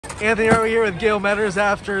Anthony, we're here with Gail Meadors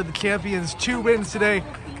after the Champions' 2 wins today.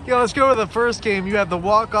 Gail, let's go to the first game. You had the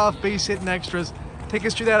walk-off base hit in extras. Take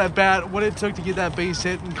us through that at bat, what it took to get that base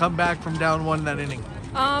hit and come back from down 1 in that inning.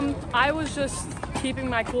 I was just keeping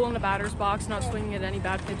my cool in the batter's box, not swinging at any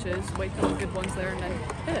bad pitches, wait for the good ones there, and then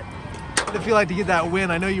hit it. What did it feel like to get that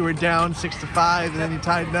win? I know you were down 6-5, and then you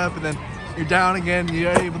tied it up, and then you're down again.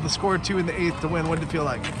 You're able to score 2 in the 8th to win. What did it feel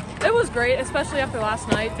like? It was great, especially after last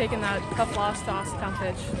night, taking that tough loss to Austin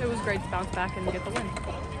pitch. It was great to bounce back and get the win.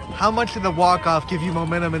 How much did the walk-off give you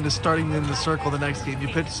momentum into starting in the circle the next game? You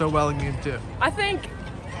pitched so well in game 2. I think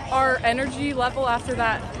our energy level after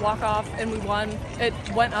that walk-off and we won, it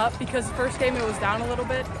went up because the first game it was down a little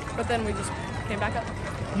bit, but then we just came back up.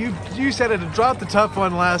 You said it to drop the tough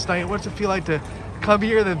one last night. What's it feel like to come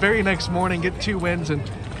here the very next morning, get 2 wins, and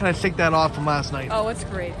kind of take that off from last night? Oh, it's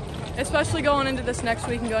great. Especially going into this next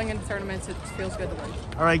week and going into tournaments, it feels good to win.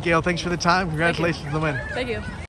 All right, Gail, thanks for the time. Congratulations on the win. Thank you.